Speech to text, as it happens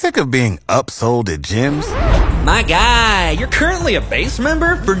Sick of being upsold at gyms? My guy, you're currently a base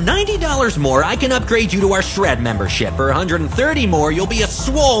member? For $90 more, I can upgrade you to our Shred membership. For $130 more, you'll be a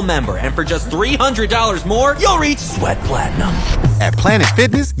Swole member. And for just $300 more, you'll reach Sweat Platinum. At Planet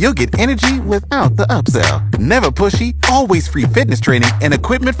Fitness, you'll get energy without the upsell. Never pushy, always free fitness training and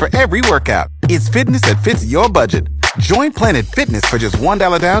equipment for every workout. It's fitness that fits your budget. Join Planet Fitness for just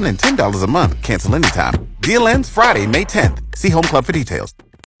 $1 down and $10 a month. Cancel anytime. Deal ends Friday, May 10th. See Home Club for details.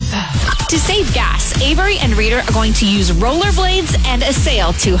 To save gas, Avery and Reader are going to use rollerblades and a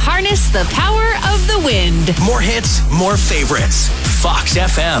sail to harness the power of the wind. More hits, more favorites. Fox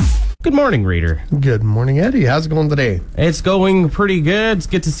FM. Good morning, Reader. Good morning, Eddie. How's it going today? It's going pretty good. It's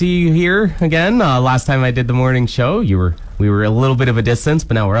good to see you here again. Last time I did the morning show, we were a little bit of a distance,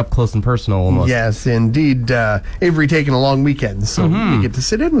 but now we're up close and personal almost. Yes, indeed. Avery taking a long weekend, so you get to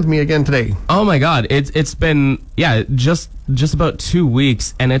sit in with me again today. Oh my God, it's been just about 2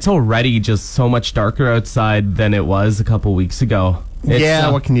 weeks, and it's already just so much darker outside than it was a couple weeks ago.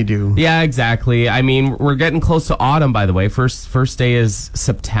 What can you do? Yeah, exactly. I mean, we're getting close to autumn, by the way. First day is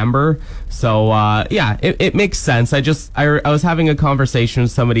September. So, it makes sense. I was having a conversation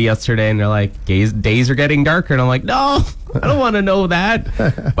with somebody yesterday, and they're like, days are getting darker. And I'm like, no, I don't want to know that.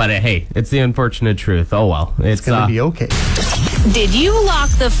 But hey, it's the unfortunate truth. Oh, well. It's going to be okay. Did you lock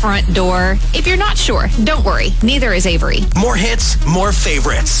the front door? If you're not sure, don't worry. Neither is Avery. More hits, more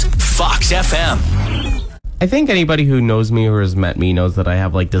favorites. Fox FM. I think anybody who knows me or has met me knows that I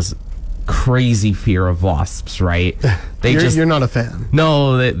have like this crazy fear of wasps, right? You're not a fan.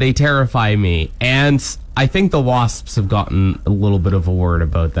 No, they terrify me. And I think the wasps have gotten a little bit of a word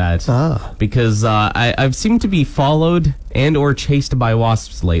about that. Because I've seemed to be followed and or chased by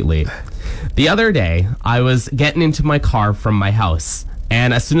wasps lately. The other day, I was getting into my car from my house.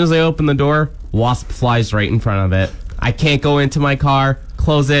 And as soon as I open the door, wasp flies right in front of it. I can't go into my car,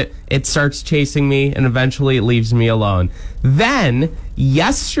 close it, it starts chasing me, and eventually it leaves me alone. Then,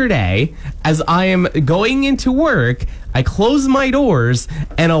 yesterday, as I am going into work, I close my doors,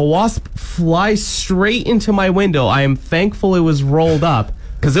 and a wasp flies straight into my window. I am thankful it was rolled up,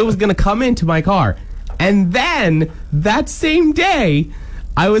 because it was going to come into my car. And then, that same day,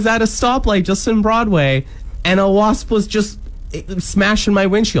 I was at a stoplight just in Broadway, and a wasp was just smashing my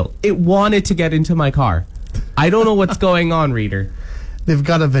windshield. It wanted to get into my car. I don't know what's going on, Reader. They've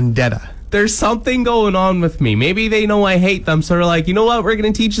got a vendetta. There's something going on with me. Maybe they know I hate them, so they're like, you know what? We're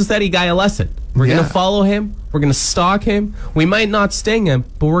going to teach this Eddie guy a lesson. We're going to follow him. We're going to stalk him. We might not sting him,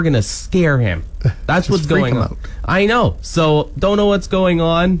 but we're going to scare him. That's what's going on. I know. So, don't know what's going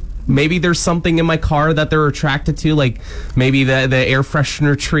on. Maybe there's something in my car that they're attracted to, like maybe the air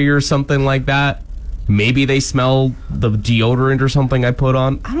freshener tree or something like that. Maybe they smell the deodorant or something I put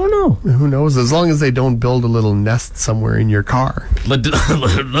on. I don't know. Who knows? As long as they don't build a little nest somewhere in your car.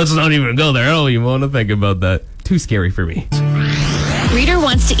 Let's not even go there. I don't even want to think about that. Too scary for me. Reader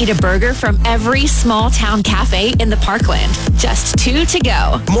wants to eat a burger from every small town cafe in the Parkland. Just 2 to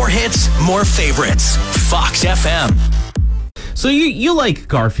go. More hits, more favorites. Fox FM. So you like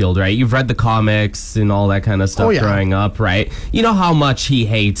Garfield, right? You've read the comics and all that kind of stuff growing up, right? You know how much he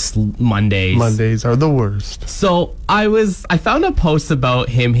hates Mondays. Mondays are the worst. So I found a post about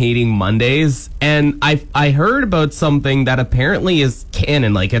him hating Mondays, and I heard about something that apparently is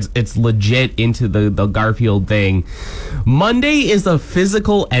canon, like it's legit into the Garfield thing. Monday is a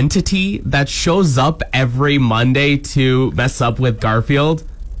physical entity that shows up every Monday to mess up with Garfield,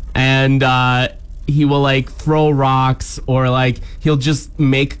 and he will like throw rocks, or like he'll just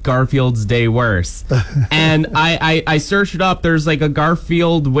make Garfield's day worse. And I searched it up. There's like a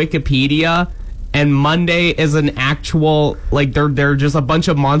Garfield Wikipedia, and Monday is an actual, like they're just a bunch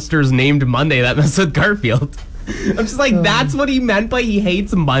of monsters named Monday that mess with Garfield. I'm just like, that's what he meant by he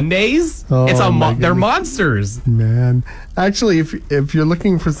hates Mondays? They're monsters. Man. Actually, if you're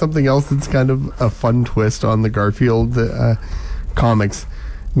looking for something else that's kind of a fun twist on the Garfield comics,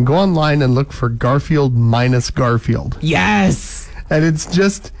 go online and look for Garfield minus Garfield. Yes! And it's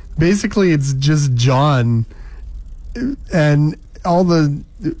just John and all the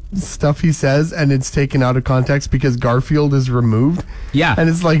stuff he says, and it's taken out of context because Garfield is removed. Yeah. And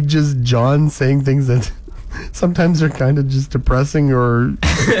it's like just John saying things that sometimes are kind of just depressing or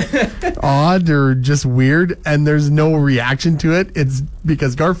odd or just weird, and there's no reaction to it. It's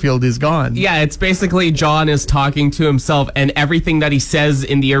because Garfield is gone. Yeah, it's basically John is talking to himself, and everything that he says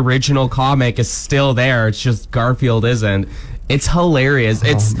in the original comic is still there. It's just Garfield isn't. It's hilarious.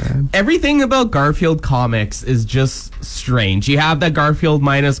 Everything about Garfield comics is just strange. You have that Garfield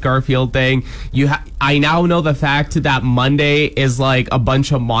minus Garfield thing. I now know the fact that Monday is like a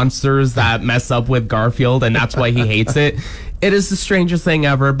bunch of monsters that mess up with Garfield, and that's why he hates it. It is the strangest thing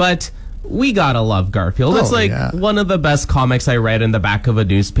ever, but we gotta love Garfield. It's Oh, like yeah. one of the best comics I read in the back of a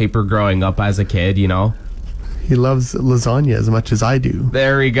newspaper growing up as a kid, you know? He loves lasagna as much as I do.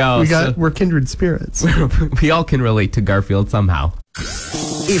 There we go. We're kindred spirits. We all can relate to Garfield somehow.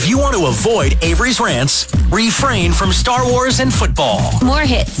 If you want to avoid Avery's rants, refrain from Star Wars and football. More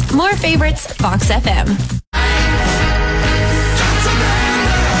hits, more favorites, Fox FM.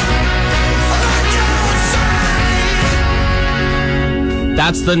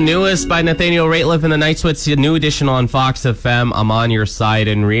 That's the newest by Nathaniel Rateliff and the Night Sweats, a new edition on Fox FM. I'm on your side.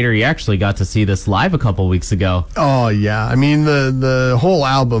 And Reader, you actually got to see this live a couple weeks ago. Oh yeah, I mean the whole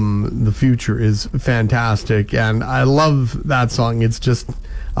album, The Future, is fantastic, and I love that song. It's just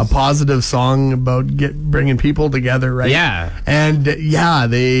a positive song about bringing people together, right? Yeah. And yeah,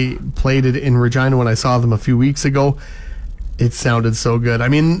 they played it in Regina when I saw them a few weeks ago. It sounded so good. I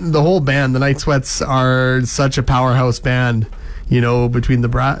mean, the whole band, the Night Sweats, are such a powerhouse band. You know, between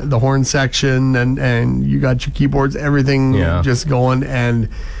the horn section and you got your keyboards, everything just going, and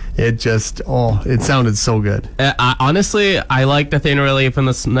it just, it sounded so good. Honestly, I like Nathaniel Rateliff and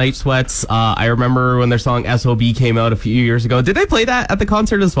the Night Sweats. I remember when their song SOB came out a few years ago. Did they play that at the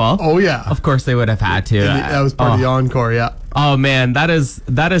concert as well? Oh, yeah. Of course they would have had to. That was part of the encore, yeah. Oh man, that is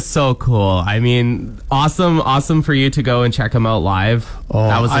so cool. I mean, awesome for you to go and check them out live.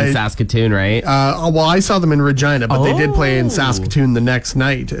 That was in Saskatoon, right? Well, I saw them in Regina, but they did play in Saskatoon the next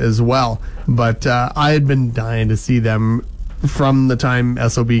night as well. But I had been dying to see them from the time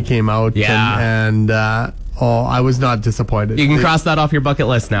SOB came out. Yeah. And I was not disappointed. You can cross that off your bucket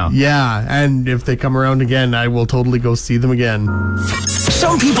list now. Yeah, and if they come around again, I will totally go see them again.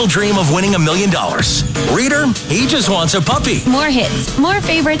 Some people dream of winning $1 million. Reader, he just wants a puppy. More hits, more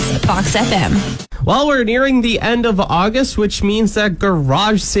favorites, Fox FM. Well, we're nearing the end of August, which means that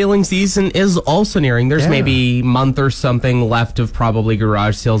garage sailing season is also nearing. There's maybe a month or something left of probably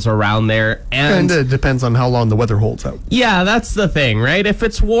garage sales around there. And it depends on how long the weather holds out. yeah, that's the thing, right? If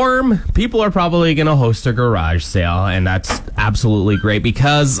it's warm, people are probably going to host a garage sale, and that's absolutely great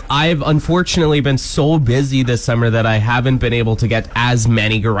because I've unfortunately been so busy this summer that I haven't been able to get as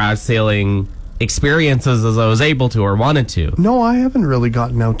many garage sailing experiences as I was able to or wanted to. No, I haven't really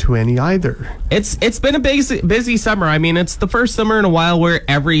gotten out to any either. It's been a busy summer. I mean, it's the first summer in a while where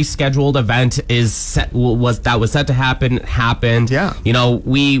every scheduled event is set was set to happen happened. Yeah. You know,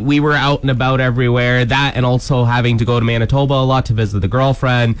 we were out and about everywhere. That and also having to go to Manitoba a lot to visit the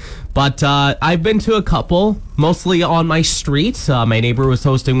girlfriend. But I've been to a couple, mostly on my street. My neighbor was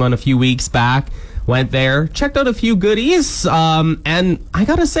hosting one a few weeks back. Went there, checked out a few goodies, and I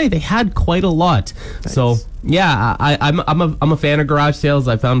gotta say they had quite a lot. Nice. So yeah, I'm a fan of garage sales.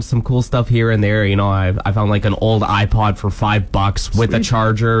 I found some cool stuff here and there. You know, I found like an old iPod for $5 with a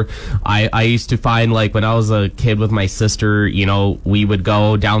charger. I used to find, like, when I was a kid with my sister, you know, we would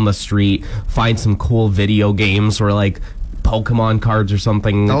go down the street, find some cool video games or like Pokemon cards or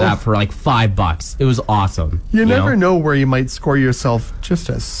something like that for like $5. It was awesome. You never know where you might score yourself just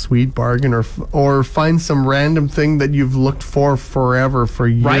a sweet bargain or find some random thing that you've looked for forever for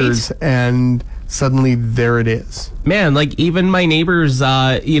years, and suddenly there it is. Man, like even my neighbors,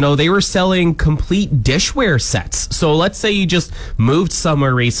 you know, they were selling complete dishware sets. So let's say you just moved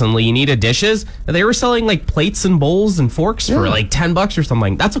somewhere recently, you needed dishes, and they were selling like plates and bowls and forks for like $10 or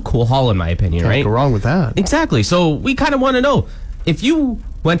something. That's a cool haul in my opinion, right? Can't go wrong with that. Exactly. So we kind of want to know, if you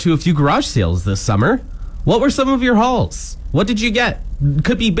went to a few garage sales this summer, what were some of your hauls? What did you get?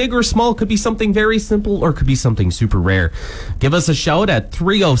 Could be big or small, could be something very simple, or could be something super rare. Give us a shout at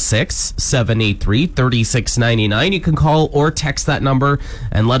 306-783-3699. You can call or text that number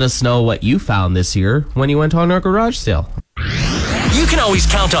and let us know what you found this year when you went on our garage sale. You can always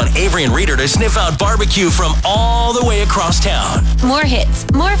count on Avery and Reader to sniff out barbecue from all the way across town. More hits,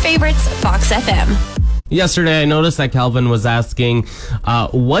 more favorites, Fox FM. Yesterday, I noticed that Calvin was asking,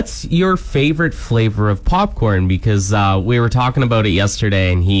 what's your favorite flavor of popcorn? Because we were talking about it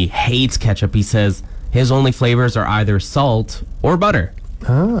yesterday, and he hates ketchup. He says his only flavors are either salt or butter.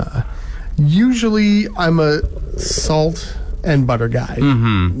 Usually, I'm a salt and butter guy.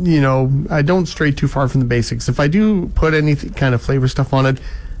 Mm-hmm. You know, I don't stray too far from the basics. If I do put any kind of flavor stuff on it,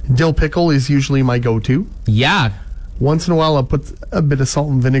 dill pickle is usually my go-to. Yeah. Once in a while, I'll put a bit of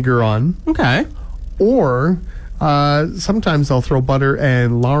salt and vinegar on. Okay. Or sometimes I'll throw butter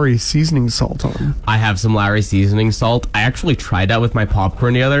and Lowry seasoning salt on. I have some Lowry seasoning salt. I actually tried that with my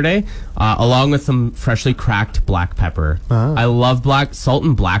popcorn the other day, along with some freshly cracked black pepper. I love salt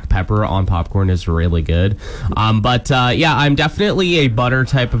and black pepper on popcorn is really good. But I'm definitely a butter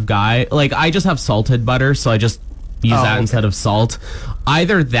type of guy. Like, I just have salted butter, so I just use that instead of salt.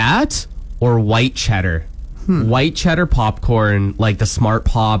 Either that or white cheddar. white cheddar popcorn, like the Smart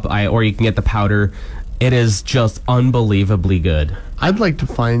Pop, or you can get the powder. It is just unbelievably good. I'd like to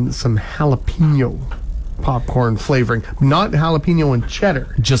find some jalapeno popcorn flavoring. Not jalapeno and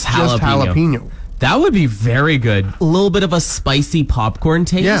cheddar. Just jalapeno. That would be very good. A little bit of a spicy popcorn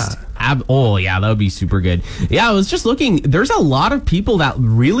taste. Yeah. That would be super good. Yeah, I was just looking. There's a lot of people that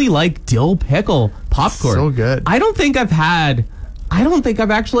really like dill pickle popcorn. So good. I don't think I've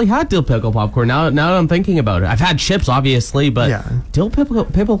actually had dill pickle popcorn. Now that I'm thinking about it. I've had chips, obviously, but dill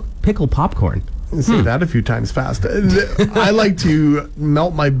pickle popcorn. Say that a few times fast. I like to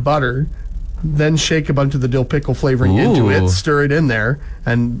melt my butter, then shake a bunch of the dill pickle flavoring into it, stir it in there,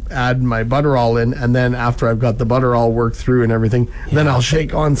 and add my butter all in. And then after I've got the butter all worked through and everything, then I'll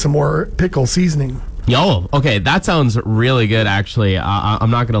shake on some more pickle seasoning. Yo, okay, that sounds really good, actually.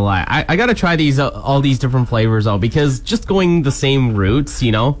 I'm not gonna lie. I gotta try all these different flavors out, because just going the same routes,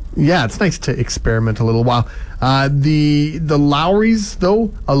 you know? Yeah, it's nice to experiment a little while. The Lowry's,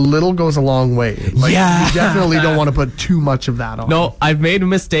 though, a little goes a long way. You definitely don't want to put too much of that on. No, I've made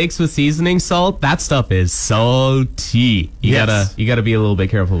mistakes with seasoning salt. That stuff is salty. You gotta be a little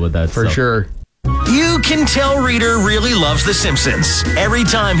bit careful with that. For sure. You can tell Reader really loves The Simpsons. Every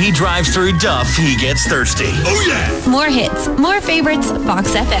time he drives through Duff, he gets thirsty. Oh, yeah! More hits, more favorites,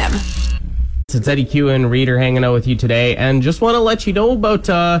 Fox FM. It's Eddie Q and Reader hanging out with you today, and just want to let you know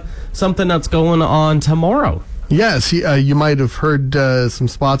about something that's going on tomorrow. Yes, you might have heard some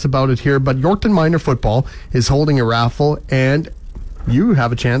spots about it here, but Yorkton Minor Football is holding a raffle, and you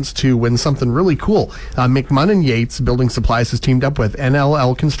have a chance to win something really cool. McMunn & Yates Building Supplies has teamed up with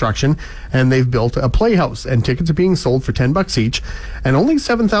NLL Construction, and they've built a playhouse, and tickets are being sold for $10 each, and only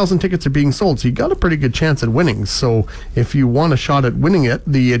 7,000 tickets are being sold, so you got a pretty good chance at winning. So if you want a shot at winning it,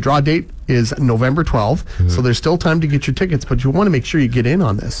 the draw date is November 12th, so there's still time to get your tickets, but you want to make sure you get in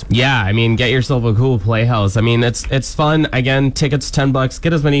on this. Yeah, I mean, get yourself a cool playhouse. I mean, it's fun. Again, tickets $10.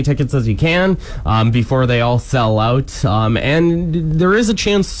 Get as many tickets as you can before they all sell out. And there is a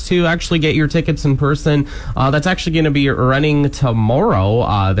chance to actually get your tickets in person. That's actually going to be running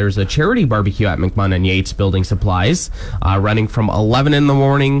tomorrow. There's a charity barbecue at McMunn & Yates Building Supplies running from 11 in the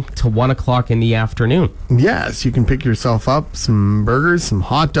morning to 1 o'clock in the afternoon. Yes, you can pick yourself up some burgers, some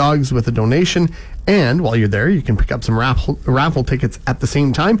hot dogs with a donation, and while you're there, you can pick up some raffle tickets at the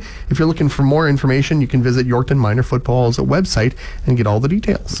same time. If you're looking for more information, you can visit Yorkton Minor Football's website and get all the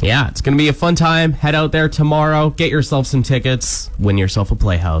details. Yeah, it's going to be a fun time. Head out there tomorrow, get yourself some tickets, win yourself a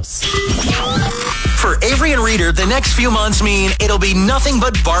playhouse. For Avery and Reader, the next few months mean it'll be nothing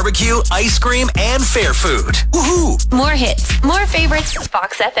but barbecue, ice cream, and fair food. Woohoo! More hits, more favorites,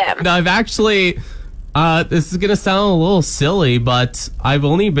 Fox FM. Now, I've actually... this is going to sound a little silly, but I've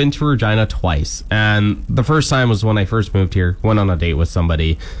only been to Regina twice. And the first time was when I first moved here, went on a date with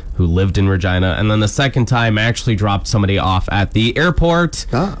somebody who lived in Regina. And then the second time, I actually dropped somebody off at the airport.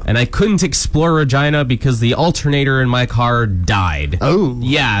 And I couldn't explore Regina because the alternator in my car died. Oh.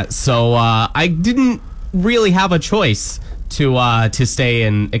 Yeah, so I didn't really have a choice to stay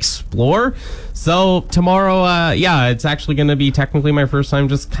and explore. So tomorrow, it's actually going to be technically my first time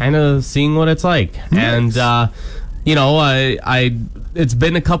just kind of seeing what it's like. Nice. And it's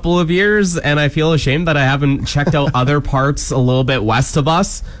been a couple of years, and I feel ashamed that I haven't checked out other parts a little bit west of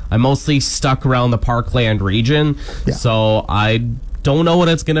us. I'm mostly stuck around the Parkland region, so I don't know what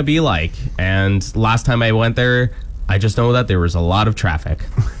it's going to be like. And last time I went there, I just know that there was a lot of traffic.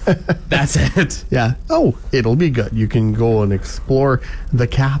 That's it. Yeah. Oh, it'll be good. You can go and explore the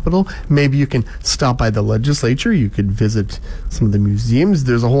capital. Maybe you can stop by the legislature. You could visit some of the museums.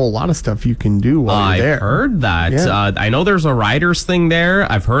 There's a whole lot of stuff you can do while you're there. I've heard that. Yeah. I know there's a riders thing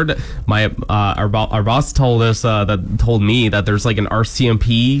there. I've heard our boss told me that there's like an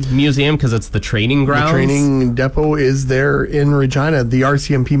RCMP museum because it's the training grounds. The training depot is there in Regina. The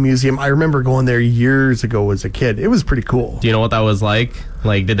RCMP museum. I remember going there years ago as a kid. It was pretty cool. Do you know what that was like?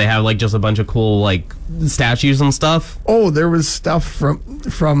 Like, did they have like just a bunch of cool like statues and stuff? Oh, there was stuff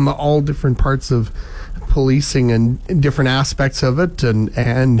from all different parts of policing and different aspects of it,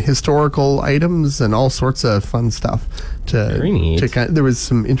 and historical items and all sorts of fun stuff. Very neat. There was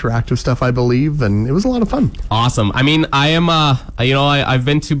some interactive stuff, I believe, and it was a lot of fun. Awesome. I mean, I am I've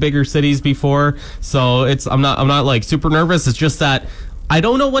been to bigger cities before, so I'm not like super nervous. It's just that I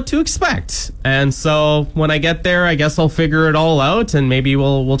don't know what to expect. And so when I get there, I guess I'll figure it all out, and maybe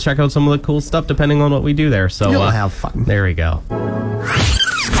we'll check out some of the cool stuff depending on what we do there. So you'll have fun. There we go.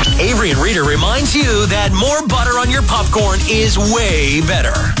 Avery and Reader reminds you that more butter on your popcorn is way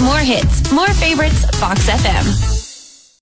better. More hits, more favorites, Fox FM.